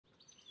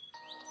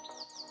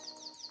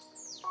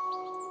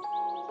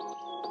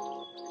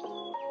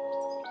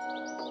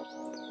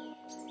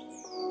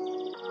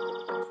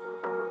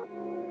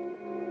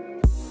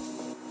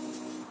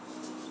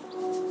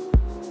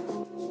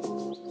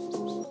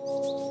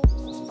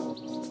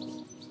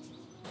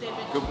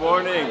Good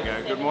morning.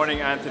 Good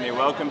morning, Anthony.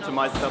 Welcome to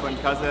my stubborn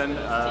cousin.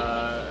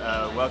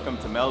 Welcome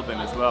to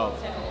Melbourne as well.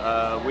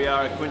 We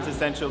are a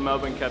quintessential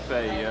Melbourne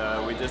cafe.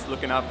 We're just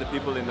looking after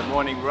people in the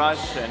morning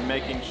rush and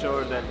making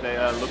sure that they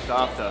are looked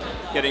after,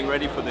 getting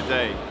ready for the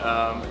day.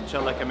 إن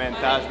شاء الله كمان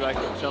تعجبك،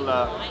 إن شاء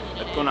الله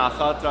تكون على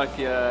خاطرك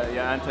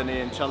يا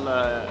أنتوني، إن شاء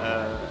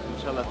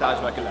الله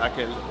تعجبك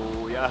الأكل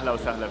ويا أهلا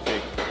وسهلا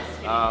فيك.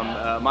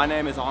 My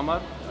name is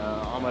Omar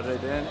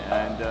Reden,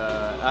 and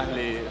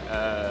أهلي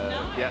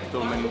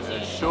بيأتوا من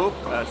الشوف،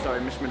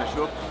 مش من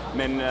الشوف،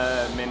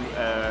 من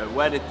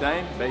وادي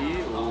التين بيي،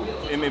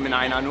 وأمي من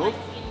عين عنوب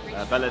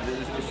بلد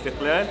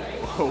الاستقلال،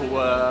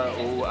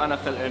 وأنا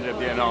خلقان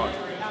ربيان هون.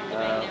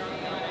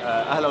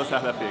 أهلا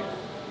وسهلا فيك.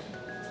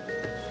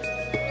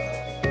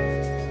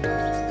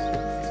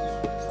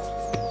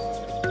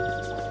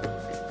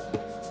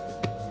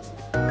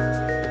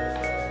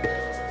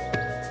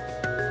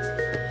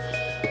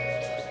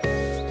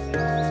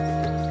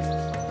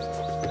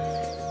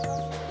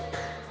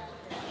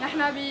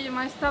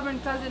 My stubborn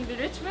cousin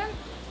بريتشموند.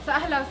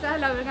 فأهلا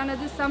وسهلا. We're gonna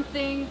do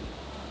something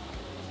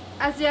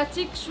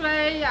أزياتيك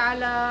شوي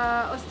على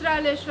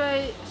أستراليا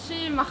شوي،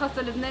 شيء ما خص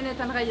لبناني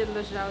تنغير له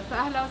الجو.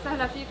 فأهلا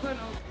وسهلا فيكم.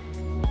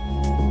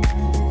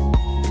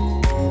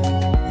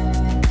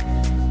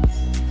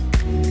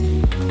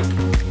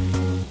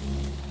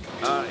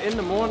 In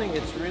the morning,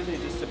 it's really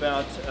just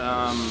about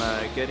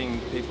getting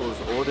people's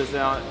orders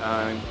out,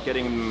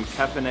 getting them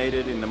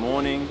caffeinated in the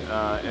morning.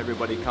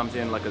 Everybody comes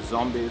in like a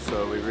zombie, so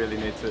we really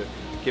need to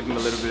give them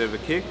a little bit of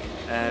a kick.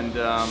 And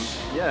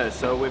yeah,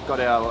 so we've got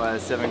our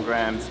 7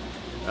 grams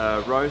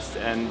roast,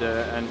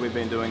 and we've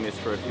been doing this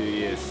for a few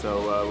years. So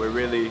we're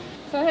really.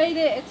 So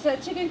هيدي it's a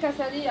chicken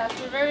quesadillas.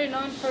 We're very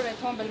known for it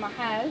هون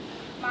بالمحل.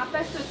 مع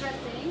pesto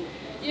dressing.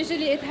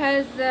 Usually it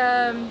has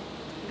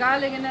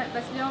garlic in it,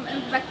 بس اليوم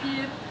قمت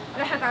بكير.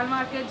 رحت على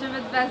الماركت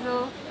جبت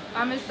بازل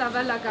وعملتها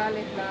بلا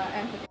جارليك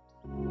لأنتوني.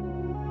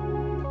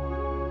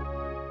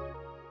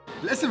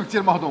 الاسم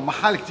كتير مهضوم،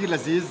 محل كتير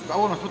لذيذ،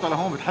 أول ما تفوت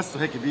لهون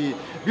بتحسوا هيك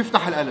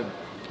بيفتح القلب،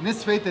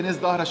 ناس فايتة ناس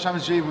ظاهرة،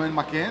 الشمس جاي من وين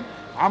ما كان،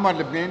 عمر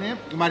لبناني،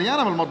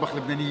 مليانة بالمطبخ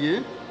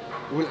اللبنانية،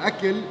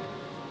 والأكل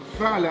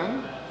فعلاً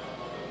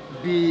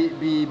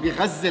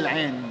بيغذي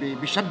العين،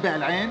 بيشبع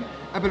العين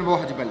قبل ما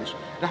واحد يبلش.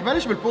 رح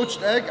بلش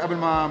بالبوتشد ايج قبل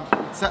ما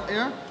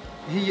تسقع،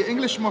 هي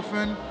انجلش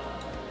مافن،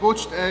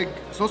 بوتشد ايج،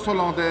 صوص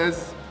هولنديز،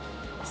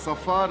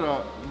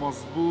 صفارة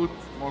مظبوط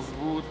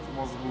مظبوط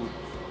مظبوط،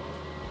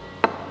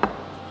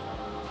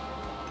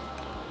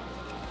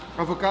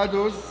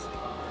 افوكادوز،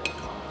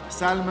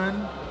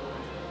 سالمون،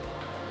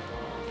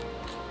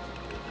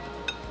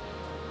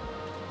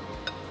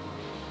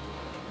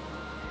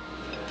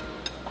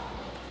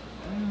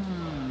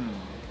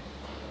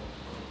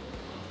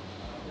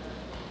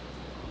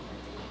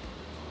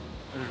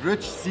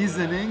 الريتش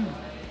سيزنينج،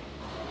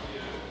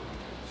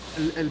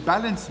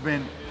 البالانس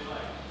بين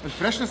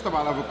الفريشنس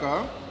تبع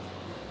الافوكادو،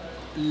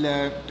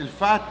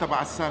 الفات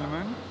تبع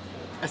السالمون،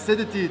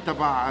 اسيديتي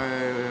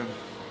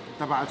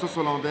تبع الصوص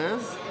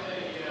هولنديز،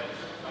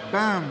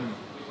 بام،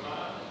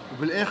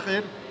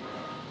 وبالاخر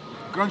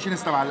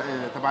كرانشينس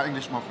تبع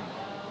الانجليش مافن.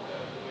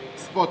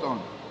 سبوت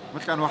اون،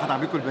 مثل كان واحد عم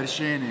بياكل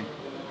برشانه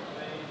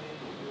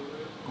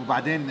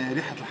وبعدين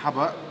ريحه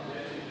الحبق،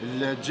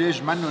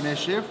 الدجاج منه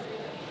ناشف،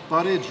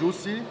 طري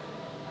جوسي،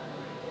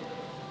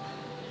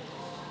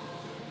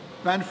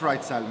 بان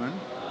فرايد سالمون،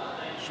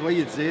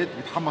 شوية زيت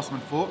بيتحمص من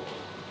فوق،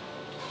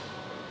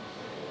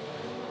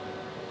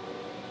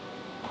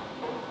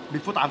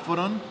 بيفوت على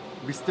الفرن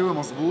بيستوي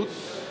مظبوط،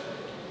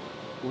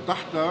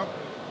 وتحتها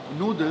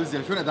نودلز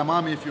يلي فيهم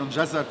ادامامي، فيهم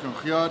جزر، فيهم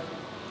خيار،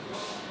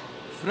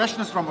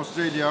 فريشنس فروم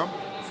استراليا،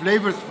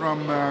 فليفرز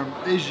فروم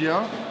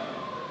ايجيا.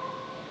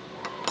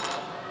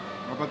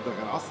 ما بدها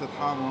غير عصة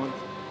حامض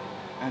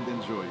and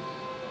enjoy.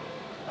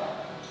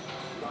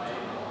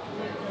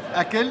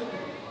 اكل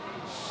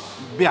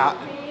بعقل،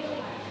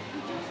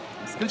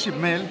 بس كل شيء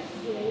بميل،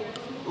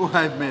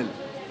 وهاي بميل.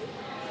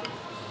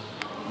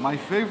 My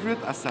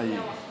favorite acai.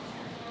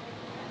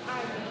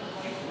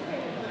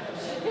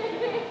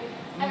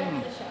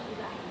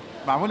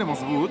 معمولة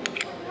مظبوط،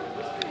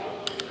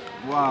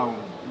 واو،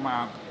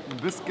 مع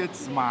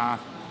بسكتس،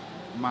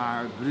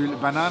 مع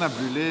بنانا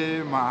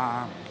بريليه،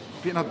 مع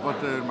بينات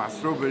باتر، مع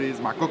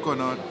ستروبريز، مع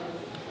كوكونات.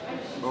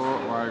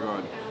 اوه ماي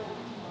جاد،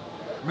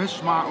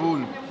 مش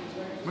معقول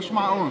مش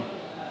معقول.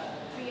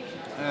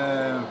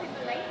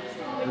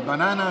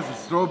 البناناز،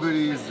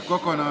 الستروبريز،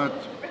 الكوكونات،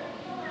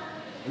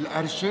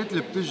 القرشات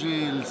اللي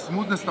بتجي،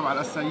 السموثنس تبع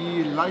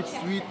الاسايي، اللايت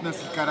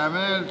سويتنس،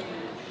 الكراميل.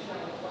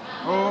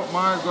 اوه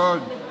ماي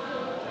جاد،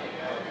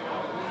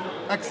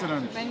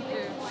 اكسلنت. Thank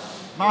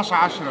you.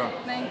 12/10.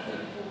 Thank you.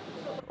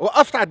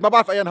 وقفت عند ما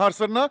بعرف اي نهار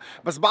صرنا،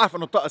 بس بعرف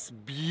انه الطقس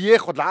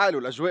بياخد العقل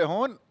والاجواء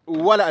هون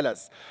ولا ألذ.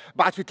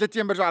 بعد في 3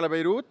 ايام برجع على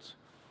بيروت.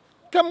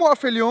 كم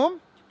وقفه اليوم؟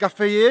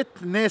 كافيات،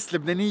 ناس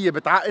لبنانيه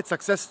بتعقد،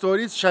 سكسس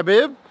ستوريز،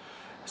 شباب،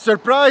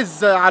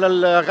 سربرايز على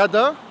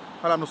الغداء،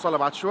 هلا بنوصلها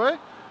بعد شوي،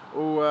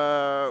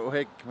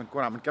 وهيك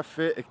بنكون عم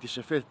نكفي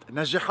اكتشافات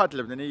نجاحات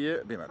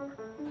اللبنانيه بملبورن.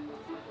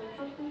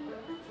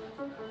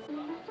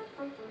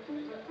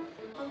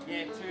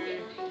 Yeah, 2.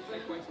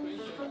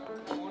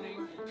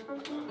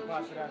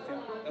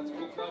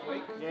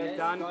 Yeah,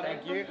 done.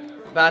 Thank you.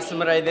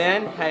 باسم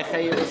ريدان، هاي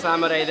خي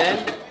أسامة ريدان.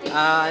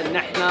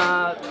 نحن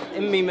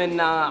أمي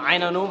من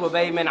عينانو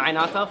وبي من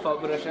عيناتا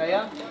فوق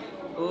برشاية.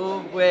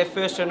 We're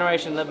first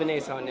generation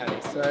Lebanese هون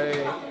يعني. So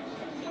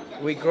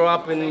we grew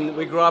up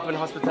in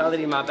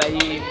hospitality. مع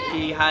بي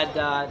he had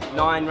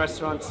 9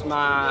 restaurants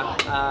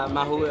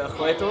مع هو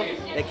أخوته.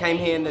 They came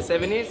here in the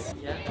 70s.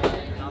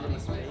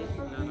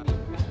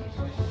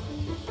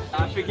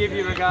 I forgive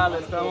you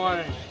regardless, don't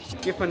worry.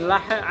 كيف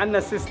نلحق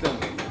عندنا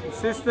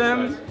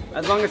system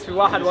as long as في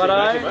واحد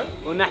وراي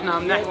ونحن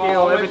عم نحكي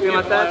و everything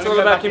like that. It's all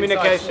about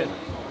communication.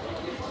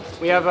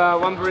 We have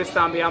one barista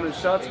عم بيعمل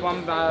shots,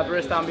 one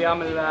barista عم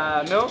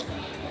بيعمل milk.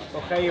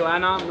 وخي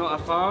وانا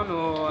بنوقف هون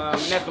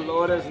وناخذ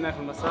الاوردرز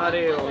وناخذ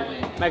مصاري و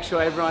make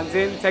sure everyone's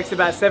in. It takes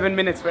about 7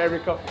 minutes for every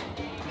coffee.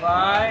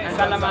 Bye.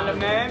 سلام على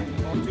لبنان.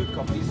 2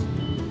 coffees,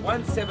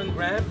 1 7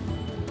 gram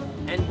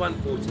and 1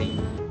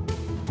 14.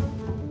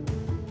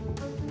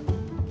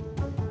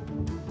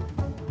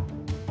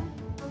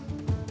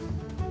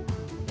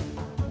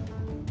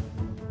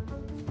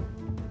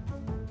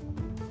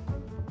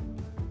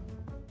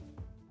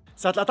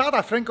 ساعة قطعت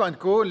على فرانكو اند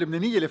كو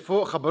اللبنانية اللي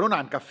فوق خبرونا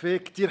عن كافيه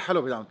كتير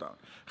حلو بداون تاون،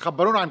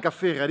 خبرونا عن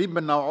كافيه غريب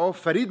من نوعه،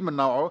 فريد من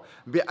نوعه،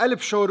 بقلب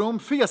شوروم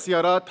فيها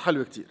سيارات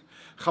حلوة كتير.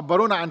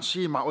 خبرونا عن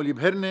شيء معقول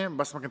يبهرني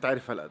بس ما كنت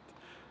عارف هالقد.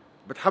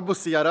 بتحبوا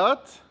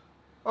السيارات؟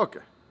 اوكي.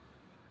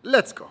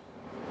 ليتس جو.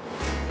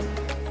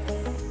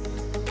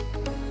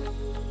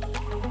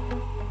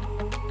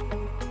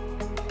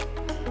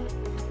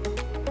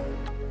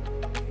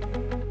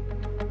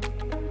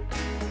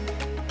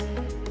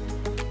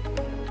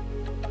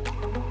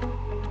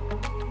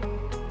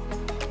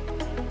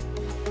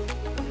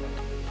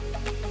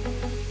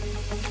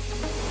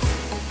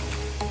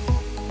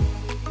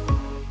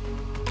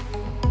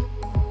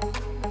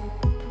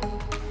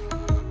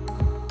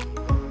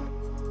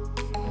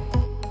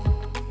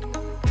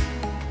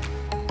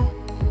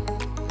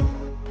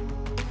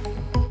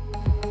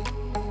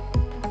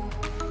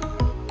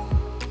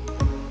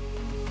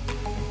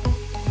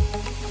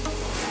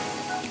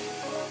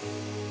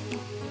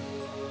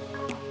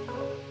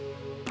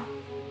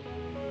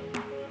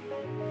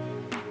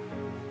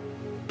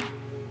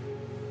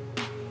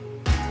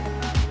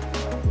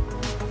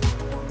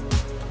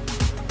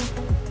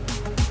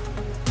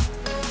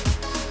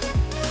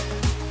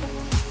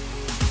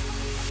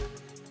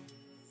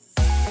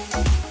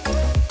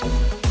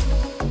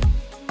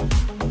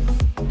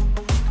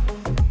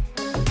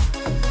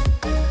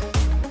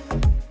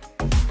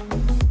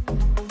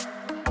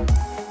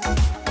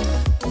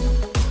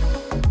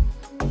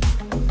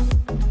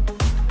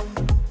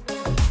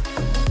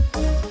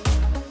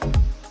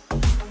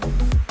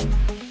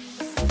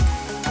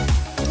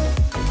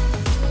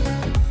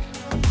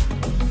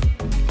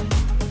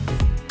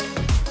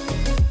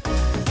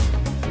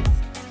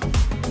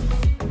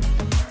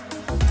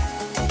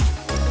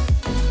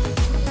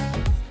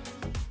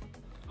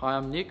 Hi,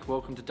 I'm Nick.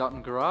 Welcome to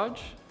Dutton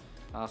Garage.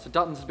 So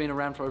Dutton's has been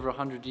around for over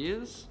 100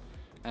 years,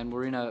 and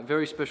we're in a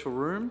very special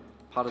room,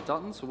 part of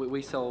Dutton. So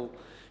we sell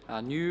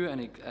new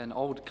and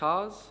old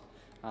cars,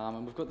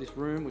 and we've got this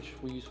room which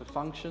we use for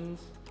functions.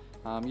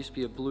 Used to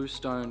be a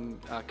bluestone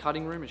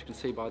cutting room, as you can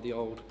see by the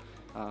old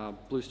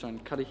bluestone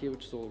cutter here,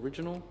 which is all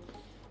original.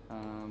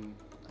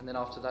 And then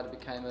after that, it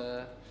became a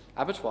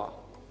abattoir.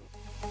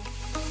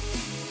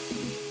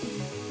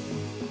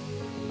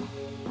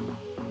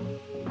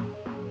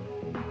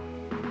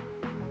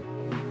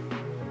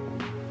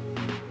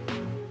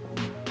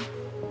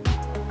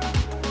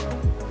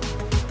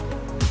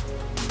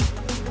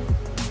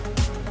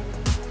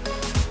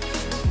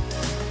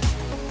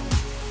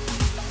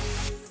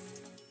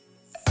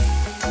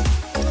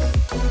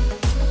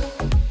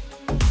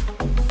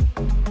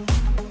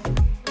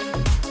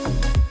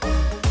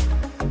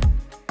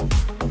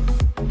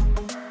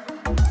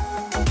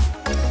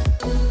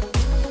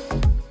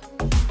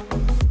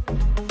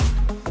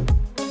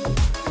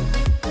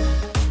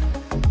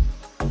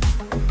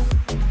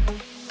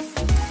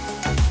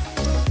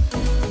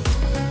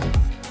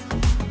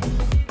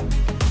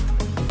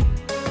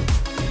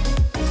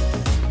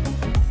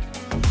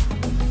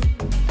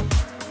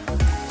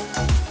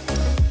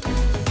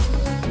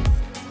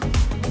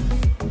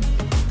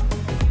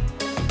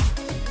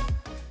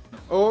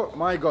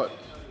 ماي جاد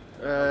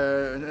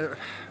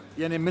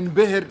يعني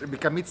منبهر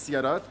بكميه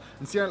السيارات،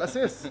 نسينا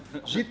الاساس،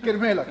 جيت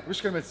كرمالك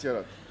مش كرمال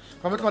السيارات.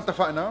 فمثل ما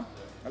اتفقنا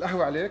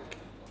القهوه عليك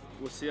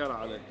والسياره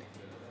عليك.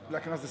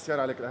 لكن قصدي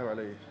السياره عليك القهوه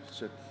علي.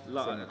 شت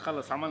لا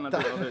خلص عملنا ده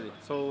already.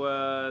 So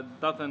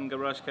Dutton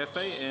Garage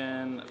Cafe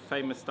in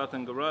famous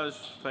Dutton Garage,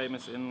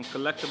 famous in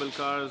collectible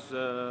cars,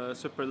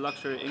 super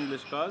luxury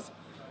English cars.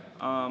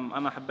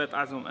 أنا حبيت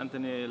أعزم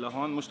أنتوني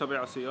لهون مش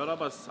تبعه سيارة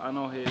بس I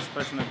know he is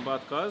passionate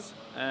about cars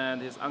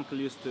and his uncle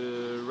used to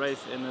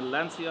race in a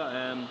Lancia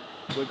and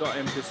we got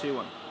him to see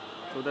one.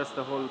 So that's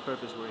the whole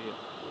purpose we're here.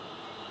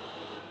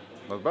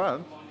 Not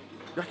bad.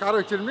 بيحكي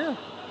عربي كتير منيح.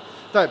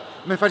 طيب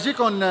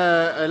بنفرجيكم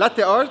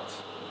لاتي ارت،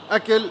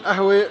 أكل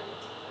قهوة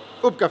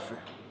وبكفي.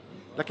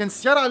 لكن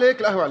السيارة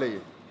عليك القهوة علي.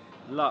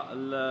 لا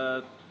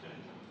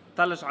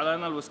الثلج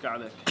علينا الويسكي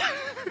عليك.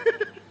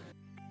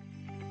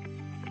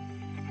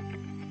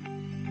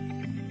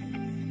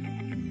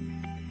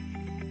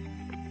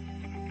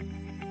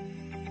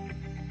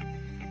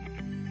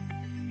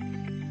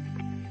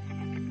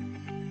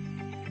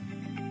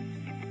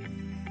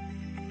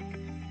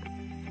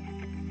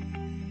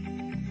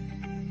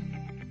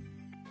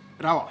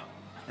 روعة،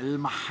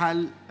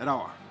 المحل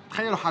روعة.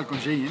 تخيلوا حالكم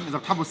جايين إذا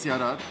بتحبوا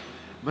السيارات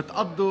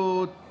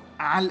بتقضوا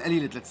على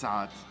القليل 3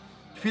 ساعات.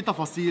 في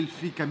تفاصيل،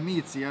 في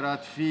كمية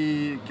سيارات،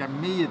 في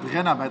كمية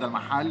غنى بهذا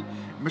المحل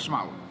مش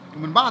معقول.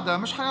 ومن بعدها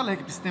مش حيالله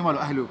هيك بتستملوا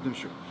أهله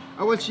وبتمشوا.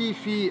 أول شيء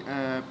في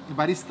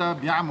باريستا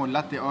بيعمل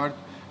لاتي آرت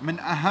من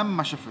أهم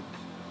ما شفت.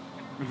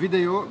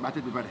 الفيديو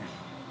بعتقد ببرهن.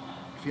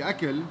 في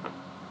أكل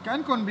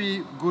كأنكم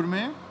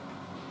بجورمي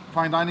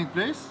فاين دايننج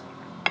بليس.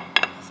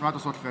 سمعتوا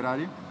صوت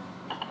الفيراري؟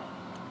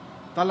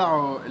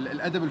 طلعوا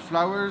الأدب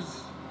الفلاورز.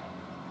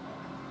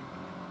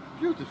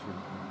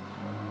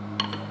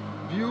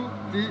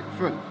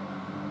 beautiful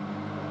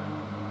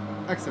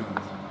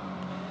excellent.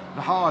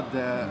 رح اقعد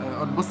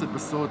انبسط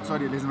بالصوت،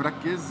 سوري لازم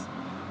اركز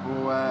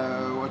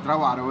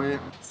واتروع رواق.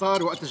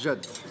 صار وقت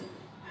الجد.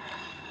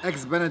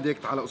 اكس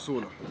بنديكت على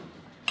اصوله،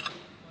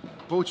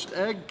 بوتشد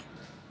ايج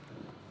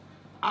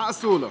على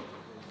اصوله،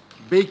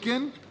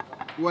 بيكن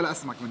ولا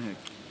اسمك من هيك،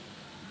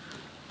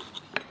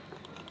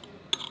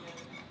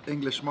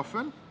 انجلش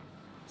مافن،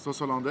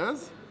 صوص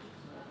هولنديز،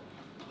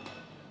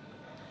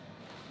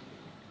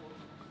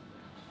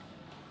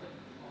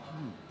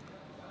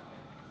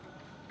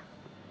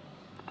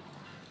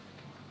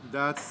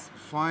 That's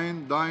fine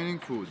dining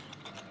food.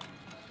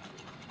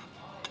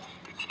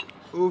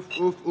 اوف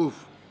اوف اوف،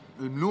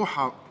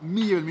 الملوحة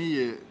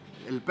 100%،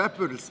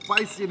 البيبر،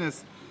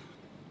 السبايسينس.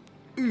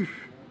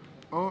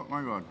 اوه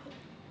ماي جاد.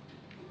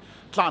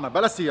 طلعنا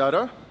بلا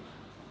سيارة،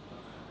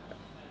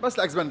 بس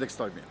الاكس بندكس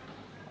طيبين.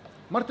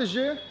 مرت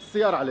الجاي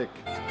السيارة عليك.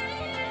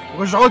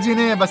 وجعود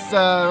ينام بس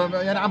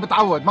يعني عم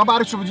بتعود، ما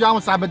بعرف شو بدي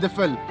اعمل ساعة بدي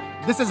فل.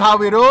 This is how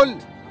we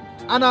roll.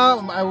 أنا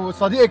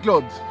وصديقي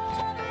كلود.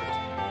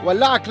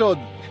 ولعها كلود.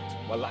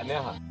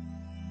 ولعناها.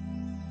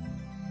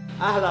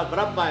 اهلا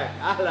بربك،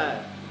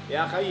 اهلا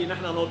يا خيي،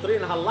 نحن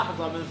ناطرين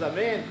هاللحظه من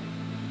زمان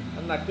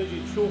انك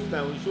تجي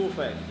تشوفنا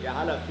ونشوفك. يا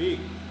هلا فيك.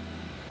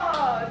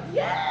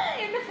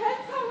 ياي مخال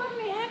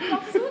تصورني هيك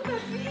مبسوطه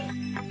فيك.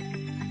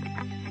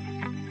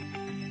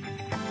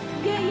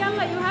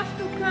 يلا you have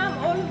to come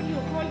all of you,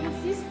 all your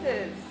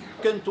sisters.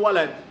 كنت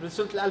ولد من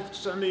سنه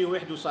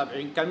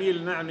 1971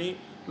 كميل نعمي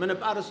من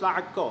بقرص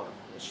لعكار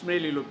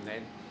شمالي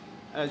لبنان.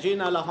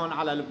 جينا لهون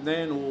على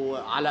لبنان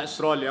وعلى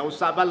استراليا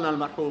واستقبلنا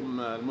المرحوم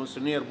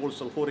المونسنير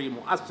بولس الخوري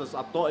مؤسس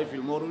الطائفة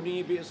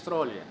المورونية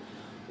باستراليا،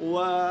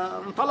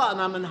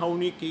 وانطلقنا من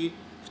هونيكي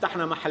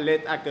فتحنا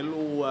محلات اكل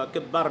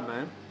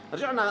وكبرنا.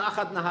 رجعنا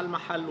اخذنا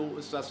هالمحل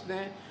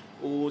واسسناه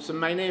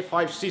وسميناه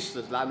 5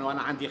 سيسترز لانه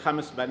انا عندي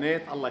 5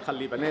 بنات، الله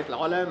يخلي بنات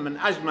العالم من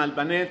اجمل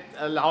بنات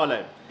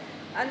العالم.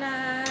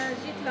 انا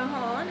جيت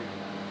لهون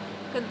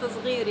كنت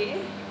صغيرة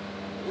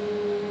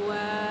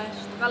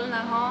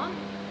واشتغلنا هون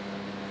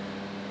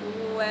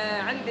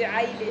وعندي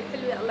عائلة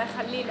حلوة، الله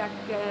يخلي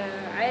لك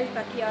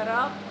عائلتك يا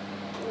رب،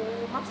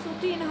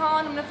 ومبسوطين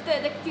هون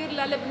وبنفتقد كثير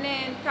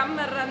للبنان، كم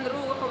مرة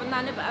نروح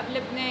وبدنا نبقى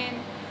بلبنان.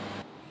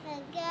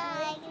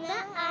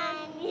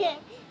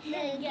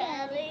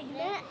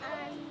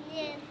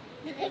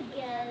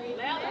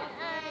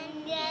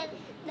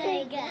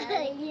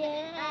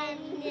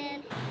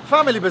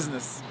 فاميلي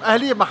بزنس،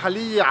 أهلية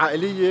محلية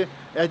عائلية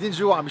قاعدين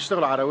جوا عم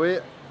يشتغلوا على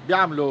رواق،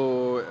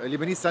 بيعملوا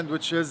ليبانيز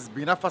ساندويتشز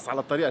بينفس على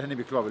الطريقة اللي هن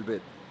بياكلوها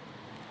بالبيت.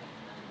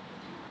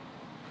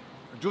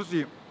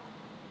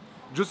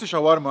 جوسي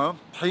شاورما،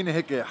 طحينه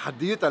هيك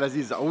حديتها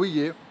لذيذه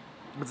قويه،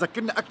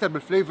 بتذكرني اكثر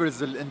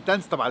بالفليفرز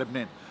الانتنس تبع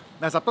لبنان.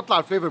 اذا بتطلع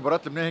الفليفر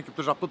برات لبنان هيك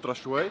بترجع بتطرى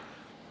شوي.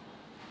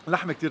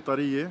 لحمه كثير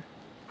طريه،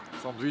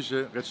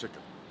 ساندويشه غير شكل.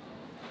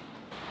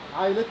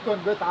 عائلتكم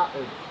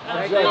بتعقد.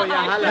 يا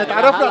هلا.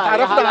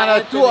 تعرفنا على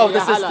 2 of the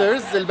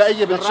sisters،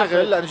 البقيه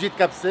بالشغل لانه جيت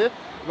كبسه،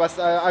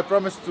 بس I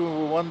promise to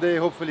one day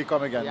hopefully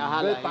come again. يا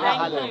هلا يا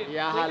هلا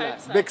يا هلا.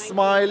 بيج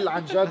سمايل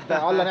عن جد،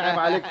 الله نعم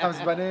عليك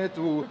 5 بنات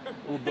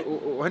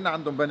وهن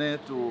عندهم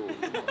بنات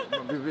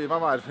ما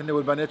بعرف هن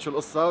والبنات شو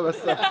القصة، بس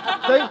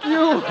ثانك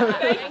يو.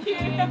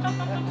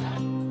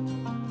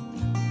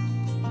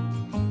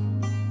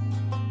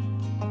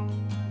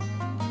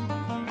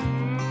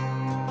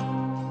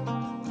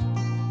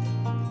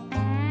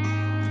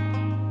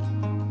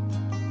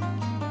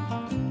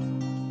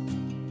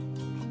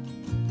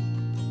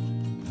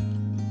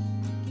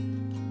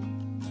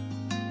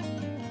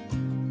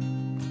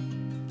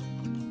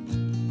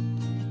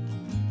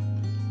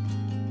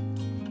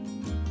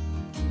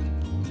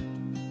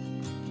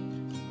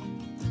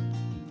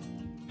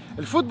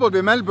 الفوتبول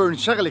بملبورن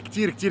شغله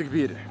كتير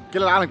كبيره،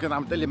 كل العالم كانت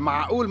عم تقلي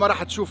معقول ما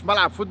راح تشوف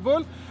ملعب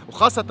فوتبول،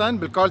 وخاصه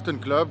بالكارلتون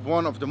كلوب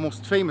one of the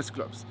most famous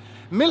clubs.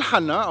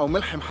 ملحنا او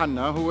ملح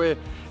محنا هو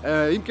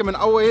يمكن من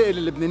اوائل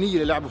اللبنانيه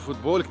اللي لعبوا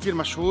فوتبول، كتير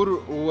مشهور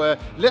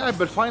ولعب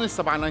بالفاينلز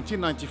تبع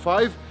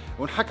 1995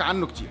 ونحكى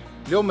عنه كتير.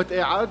 اليوم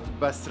متقاعد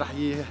بس رح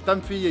يهتم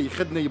فيي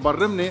يخدني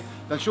يبرمني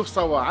تنشوف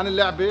سوا عن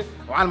اللعبة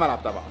وعن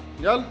الملعب تبعها.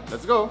 يلا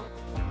ليتس جو.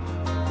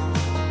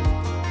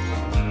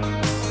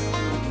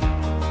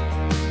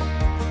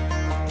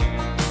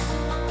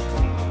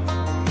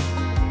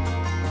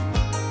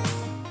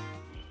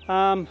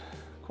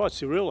 Quite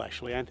surreal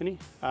actually, Anthony.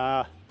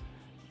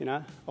 You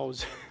know, I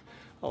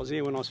was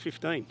here when I was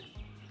 15,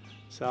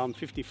 so I'm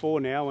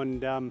 54 now,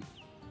 and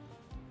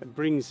it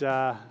brings,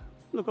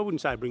 look, I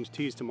wouldn't say it brings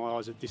tears to my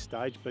eyes at this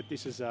stage, but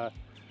this is a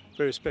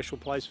very special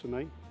place for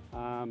me.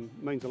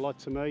 It means a lot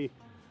to me.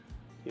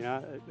 You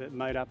know, it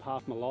made up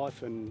half my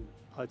life, and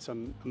I had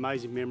some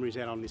amazing memories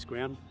out on this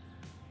ground.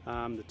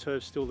 The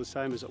turf's still the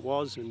same as it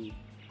was, and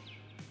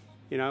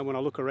you know, when I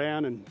look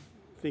around and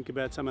think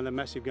about some of the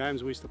massive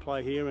games we used to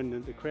play here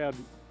and the crowd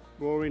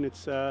roaring,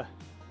 it's a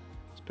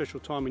special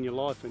time in your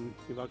life, and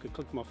if I could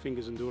click my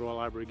fingers and do it all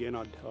over again,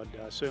 I'd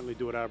certainly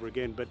do it over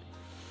again. But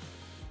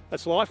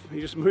that's life,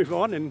 you just move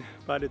on,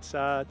 but it's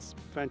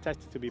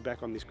fantastic to be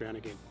back on this ground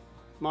again.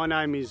 My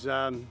name is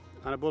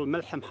أنا بقول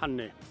ملح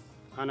محنة.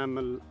 أنا من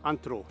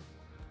الأنترو.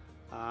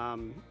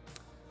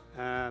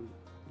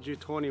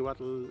 جيت هوني وقت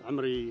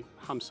عمري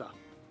 5.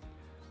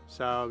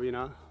 So, you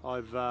know,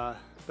 I've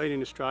been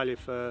in Australia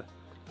for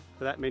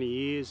that many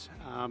years.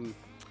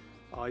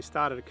 I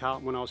started at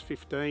Carlton when I was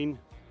 15,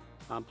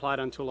 played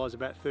until I was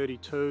about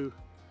 32.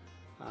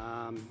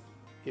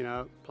 You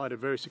know, played a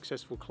very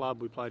successful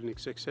club. We played in a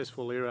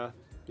successful era,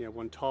 you know,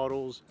 won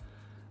titles,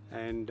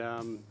 and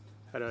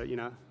had a, you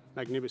know,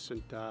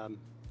 magnificent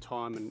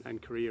time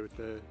and career at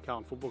the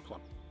Carlton Football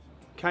Club.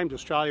 Came to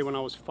Australia when I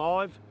was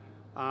 5.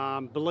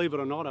 Believe it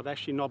or not, I've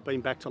actually not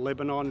been back to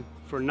Lebanon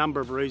for a number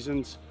of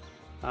reasons.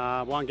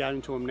 Won't go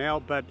into them now,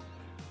 but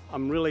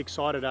I'm really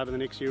excited over the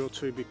next year or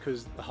two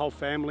because the whole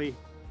family,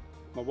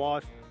 my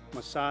wife,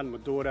 my son, my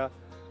daughter,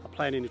 are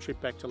planning a trip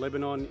back to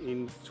Lebanon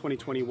in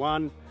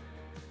 2021.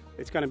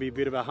 It's going to be a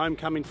bit of a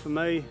homecoming for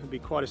me. It'll be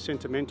quite a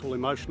sentimental,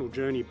 emotional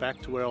journey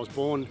back to where I was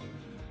born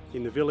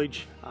in the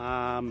village.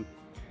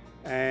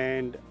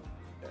 And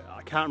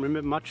I can't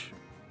remember much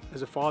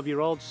as a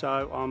 5-year-old,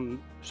 so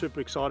I'm super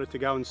excited to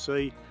go and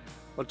see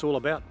what it's all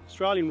about.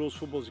 Australian rules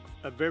football is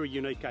a very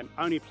unique game,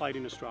 only played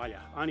in Australia.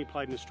 Only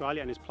played in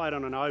Australia, and it's played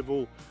on an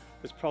oval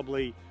that's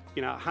probably,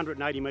 you know,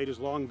 180 metres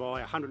long by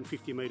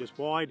 150 metres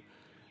wide.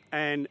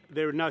 And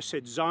there are no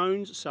set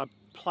zones, so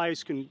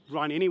players can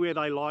run anywhere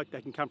they like,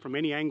 they can come from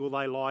any angle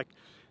they like,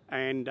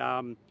 and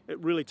it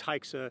really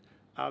takes a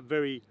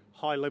very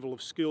high level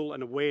of skill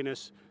and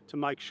awareness to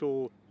make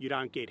sure you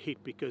don't get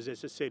hit, because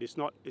as I said, it's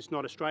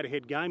not a straight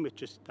ahead game, it's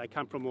just they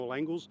come from all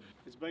angles.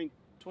 It's been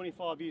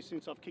 25 years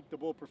since I've kicked the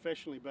ball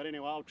professionally, but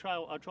anyway, I'll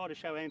try to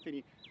show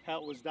Anthony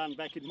how it was done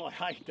back in my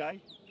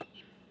heyday.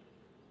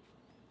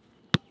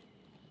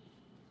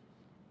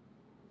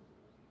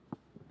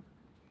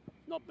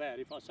 Not bad,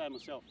 if I say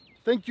myself.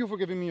 Thank you for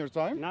giving me your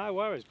time. No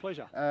worries,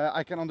 pleasure.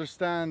 I can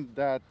understand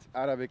that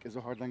Arabic is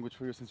a hard language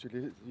for you since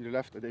you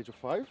left at the age of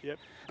 5. Yep.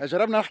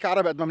 جربنا نحكي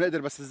عربي قد ما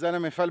بنقدر، بس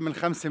الزلمه فل من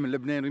 5 من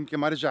لبنان ويمكن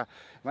ما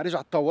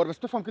رجع تطور، بس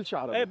بفهم كل شيء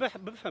عربي. ايه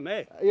بفهم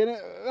ايه. يعني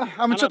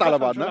عم نشد على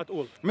بعضنا.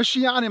 مش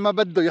يعني ما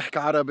بده يحكي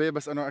عربي،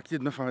 بس انه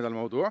اكيد نفهم هذا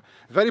الموضوع.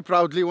 Very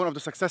proudly one of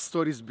the success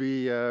stories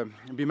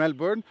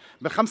بملبورن.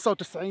 ب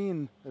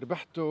 95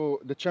 ربحتوا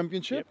the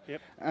championship.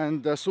 Yep.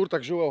 And صورتك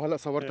جوا وهلا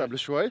صورتها قبل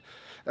شوي.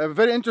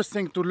 Very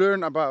interesting to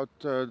learn about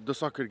the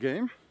soccer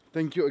game.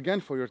 Thank you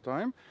again for your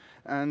time.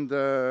 And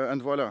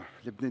voila,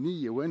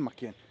 لبنانية وين ما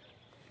كان.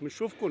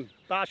 بنشوفكم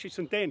طلع شي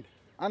سنتين.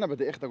 أنا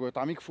بدي أخذك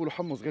وطعميك فول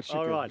وحمص غير شكل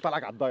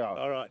وطلعك على الضيعة.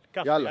 All right.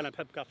 كفتة. أنا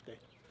بحب كفتة.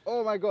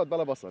 Oh my God,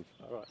 بلا بصل.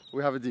 All right.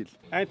 We have a deal.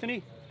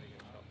 Anthony,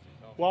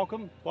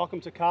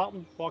 welcome to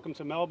Carlton, welcome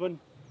to Melbourne.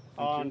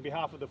 On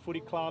behalf of the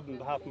footy club and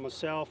behalf of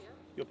myself,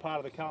 you're part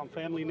of the Carlton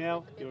family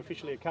now. You're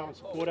officially a Carlton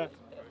supporter.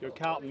 You're a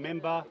Carlton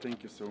member. Thank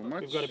you so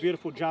much. We've got a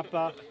beautiful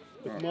jumper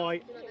with my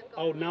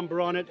old number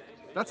on it.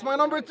 That's my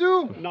number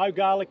 2. No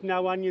garlic,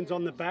 no onions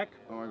on the back.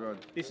 Oh my God.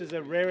 This is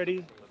a rarity.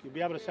 You'll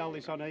be able to sell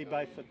this on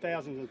eBay for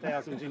thousands and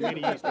thousands in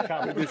many years to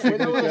come.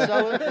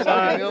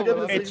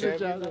 It's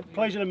a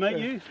pleasure to meet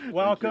you.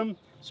 Welcome.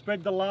 Spread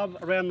the love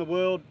around the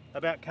world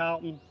about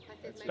Carlton,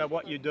 about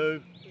what you do.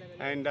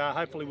 And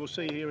hopefully we'll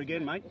see you here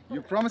again, mate.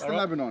 You promised in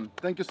Lebanon.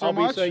 Thank you so I'll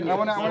much. be seeing you. I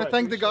want to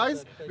thank the guys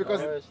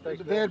because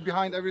they're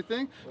behind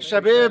everything.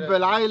 الشباب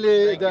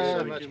العائلة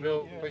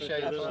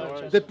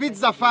the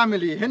pizza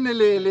family هن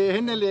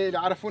اللي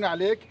عرفونا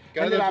عليك.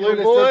 هن اللي عملوا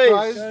لي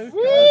surprise.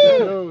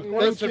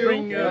 Thank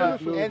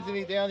you.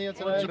 Anthony down here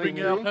today. To bring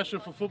our passion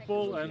for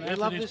football and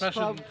Anthony's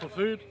passion for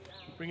food.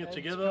 Bring it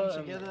together.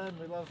 And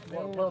we love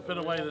what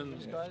better way than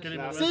getting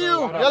him. See you.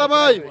 يلا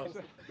باي.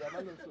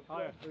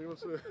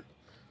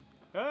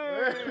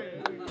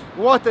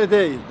 What a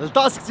day.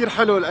 الطقس كتير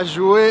حلو،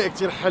 الأجواء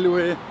كتير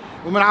حلوة،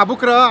 ومن على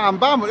بكرة عم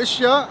بعمل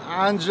أشياء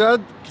عن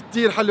جد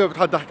كتير حلوة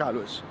بتحط ضحك على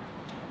الوجه.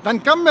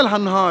 تنكمل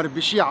هالنهار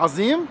بشيء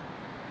عظيم.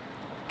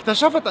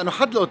 اكتشفت انه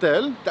حد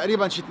الاوتيل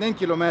تقريبا شي 2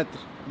 كيلومتر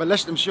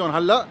بلشت امشيهم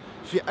هلا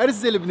في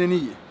ارزه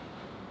لبنانيه.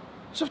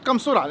 شفت كم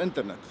صوره على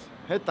الانترنت،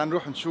 هيك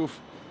تنروح نشوف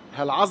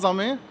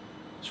هالعظمه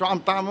شو عم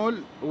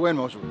تعمل ووين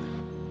موجود.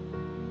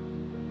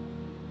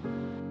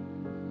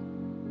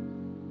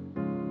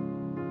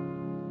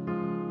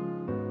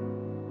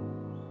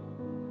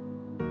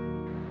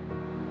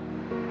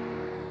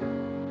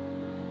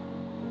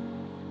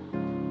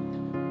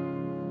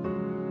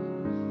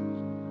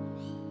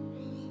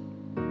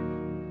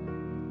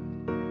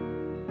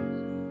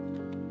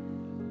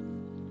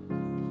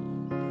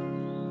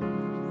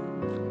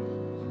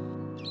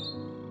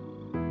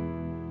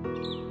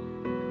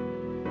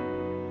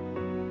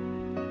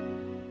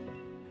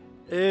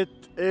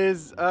 It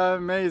is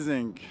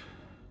amazing.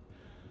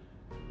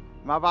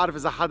 ما بعرف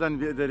إذا حدا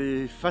بيقدر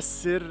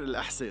يفسر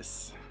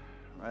الإحساس.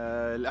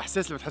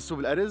 الإحساس اللي بتحسوه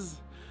بالأرز،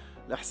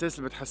 الإحساس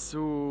اللي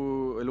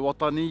بتحسوه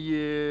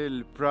الوطنية،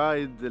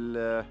 البرايد،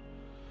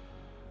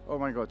 أوه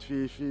ماي جاد،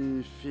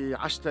 في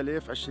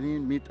 10,000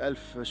 20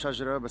 100,000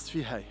 شجرة، بس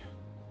في هاي.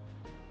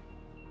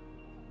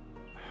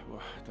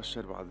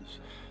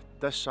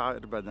 تشعر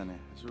بدني،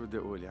 شو بدي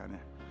أقول يعني؟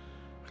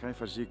 خليني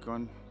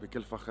أفرجيكم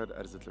بكل فخر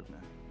أرزة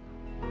لبنان.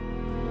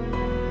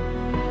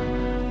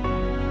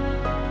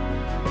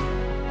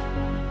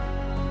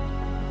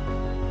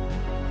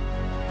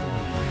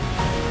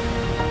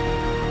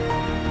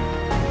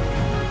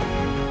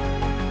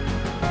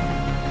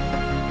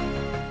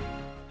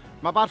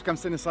 ما بعرف كم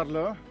سنة صار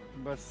له،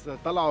 بس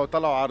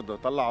طلعوا عرضه،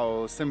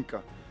 طلعوا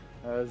سمكة.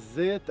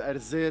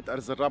 زيت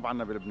أرز الراب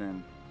عنا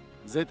بلبنان.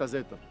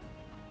 زيتها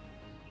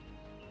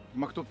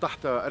مكتوب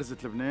تحتها أرزة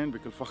لبنان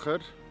بكل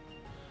فخر.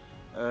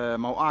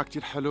 موقعها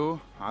كتير حلو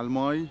على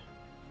المي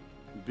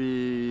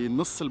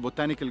بنص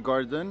البوتانيكال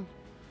جاردن،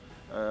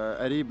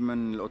 قريب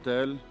من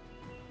الأوتيل.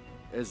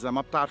 إذا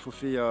ما بتعرفوا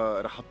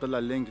فيها رح أحط لها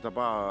اللينك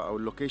تبعها أو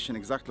اللوكيشن،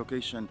 اكزاكت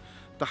لوكيشن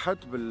تحت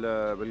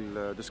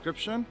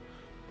بالديسكربشن.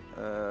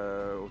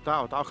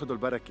 وتعالوا خذوا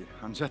البركة،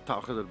 عن جد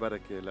تعالوا خذوا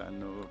البركة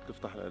لأنه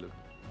بتفتح القلب.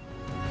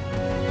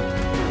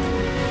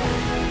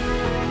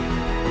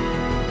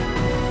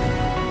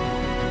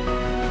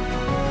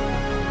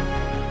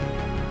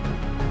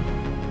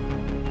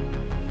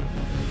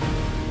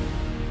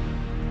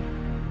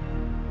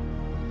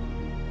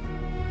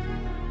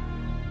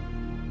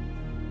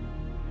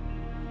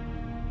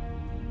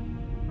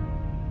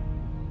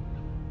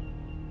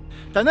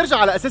 تنرجع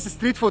على اساس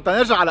ستريت فود،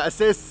 تنرجع على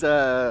اساس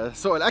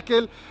سوق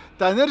الاكل،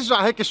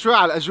 تنرجع هيك شوي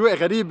على الاجواء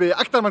غريبه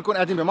اكثر ما نكون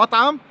قاعدين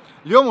بمطعم.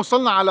 اليوم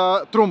وصلنا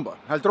على ترومبا،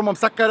 هالترومبا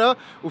مسكره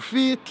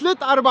وفي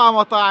 3-4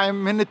 مطاعم،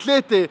 من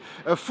 3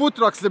 فود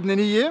تراكس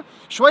لبنانيه.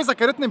 شوي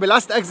ذكرتني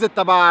بلاست اكزيت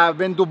تبع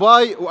بين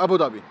دبي وابو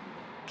ظبي.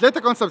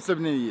 3 كونسبتس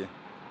لبنانيه،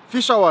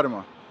 في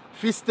شاورما،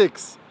 في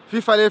ستيكس،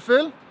 في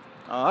فلافل،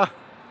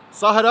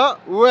 سهره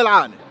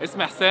والعانه.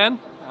 اسمي حسين،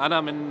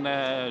 انا من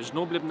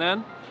جنوب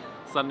لبنان،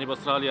 صارني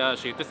باستراليا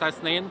شي 9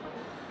 سنين.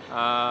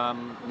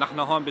 نحن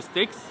هون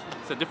بستيكس،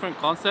 it's a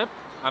different concept,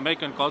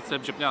 American concept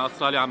جبناه على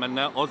استراليا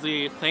عملناه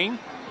Aussie thing.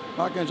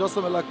 معك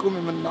جاسم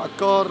الأكومي من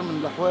عكار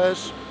من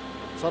الحواش،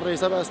 صار لي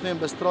 7 سنين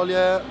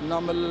باستراليا.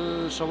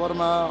 بنعمل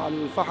شاورما على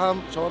الفحم،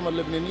 شاورما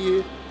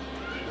اللبنانية،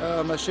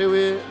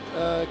 مشاوي،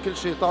 كل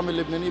شيء طعم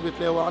اللبناني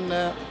بتلاقوا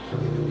عنا.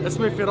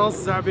 اسمي فراس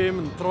زعبي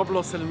من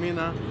طرابلس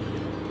المينا،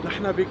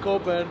 نحن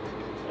بكوبر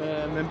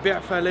بنبيع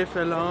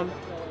فلافل هون.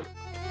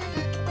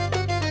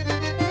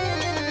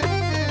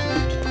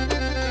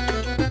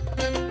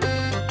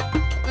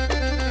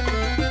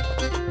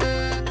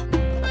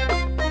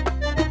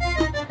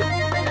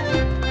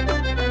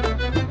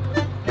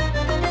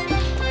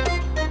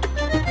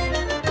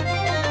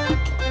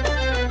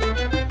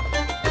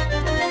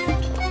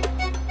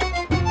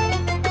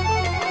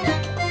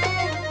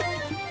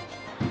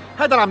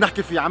 هذا اللي عم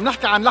نحكي فيه، عم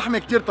نحكي عن لحمه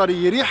كتير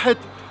طريه، ريحه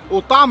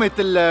وطعمه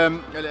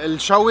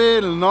الشوي،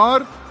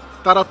 النار،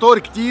 تراتور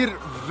كتير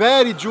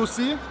فيري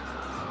جوسي،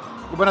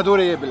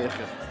 وبندوري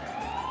بالاخر.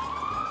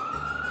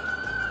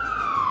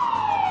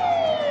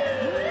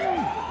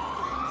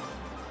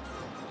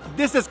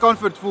 This is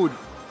comfort food.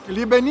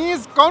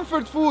 Lebanese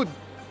comfort food.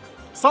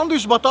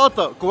 ساندويش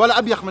بطاطا ولا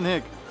ابيخ من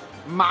هيك،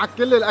 مع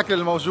كل الاكل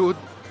الموجود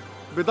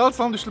بضل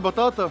ساندويش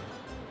البطاطا.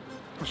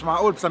 مش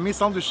معقول بسميه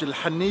ساندويش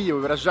الحنيه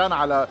وبرجعنا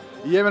على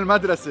ايام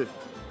المدرسه.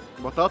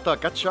 بطاطا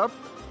كاتشب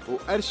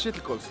وقرشه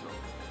الكولسلو،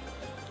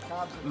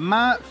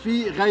 ما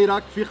في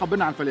غيرك. في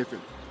خبرنا عن الفلافل.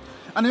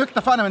 انا وياك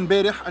اتفقنا من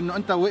امبارح انه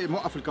انت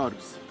موقف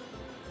الكاربس،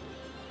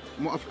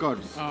 موقف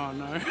كاربس.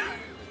 نو.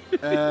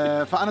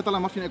 فانا طلع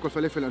ما فيني اكل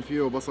فلافل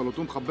فيه وبصل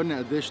وثوم. خبرني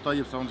قديش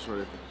طيب ساندويش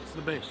فلافل. It's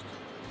the best.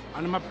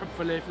 انا ما بحب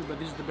فلافل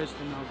but this is the best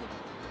in the world.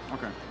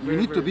 Okay. You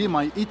need to be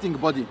my eating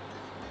buddy.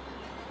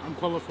 I'm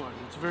qualified.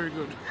 It's very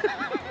good.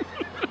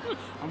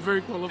 I'm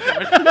very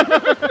qualified.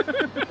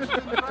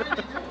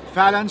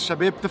 فعلا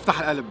شباب تفتح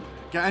القلب،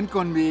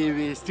 كأنكم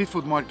بستريت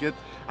فود ماركت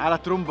على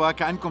ترومبا،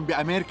 كأنكم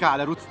بأمريكا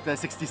على روت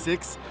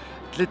 66.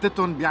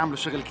 ثلاثتهم بيعملوا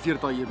شغل كتير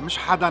طيب، مش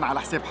حدا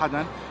على حساب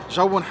حدا،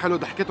 جوهم حلو،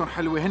 ضحكتهم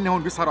حلوة، هن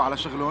هون بيسهروا على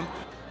شغلهم.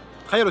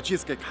 تخيلوا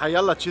تشيز كيك،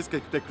 حيلا تشيز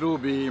كيك بتاكلوه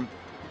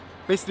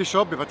ببيستري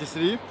شوب،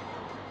 بباتيسري،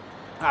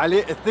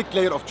 عليه ثيك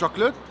لاير اوف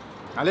شوكليت،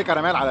 عليه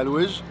كراميل على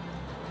الوجه،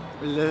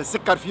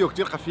 السكر فيه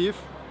كتير خفيف،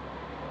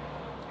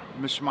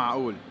 مش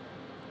معقول.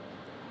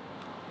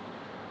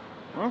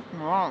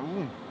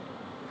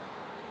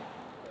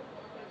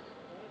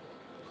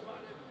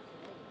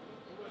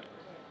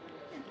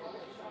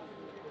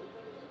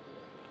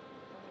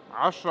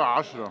 عشرة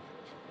 10.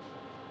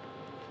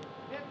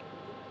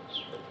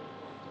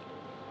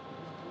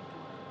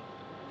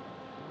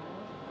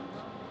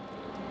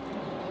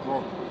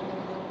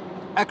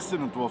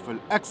 اكسلنت وافل،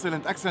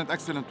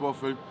 اكسلنت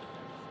وافل.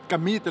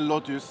 كمية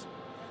اللوتيوس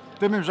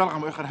تمي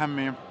مجلغم واخر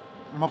همي،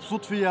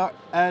 مبسوط فيها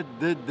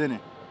قد الدنيا.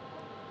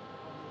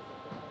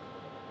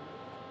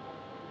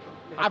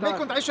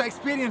 عبالكم تعيشوا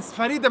اكسبيرينس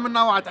فريدة من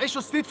نوعها،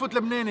 تعيشوا ستريت فود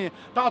لبناني،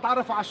 تعالوا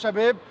تعرفوا على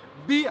الشباب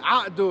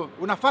بعقده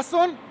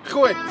ونفسهم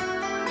خوات.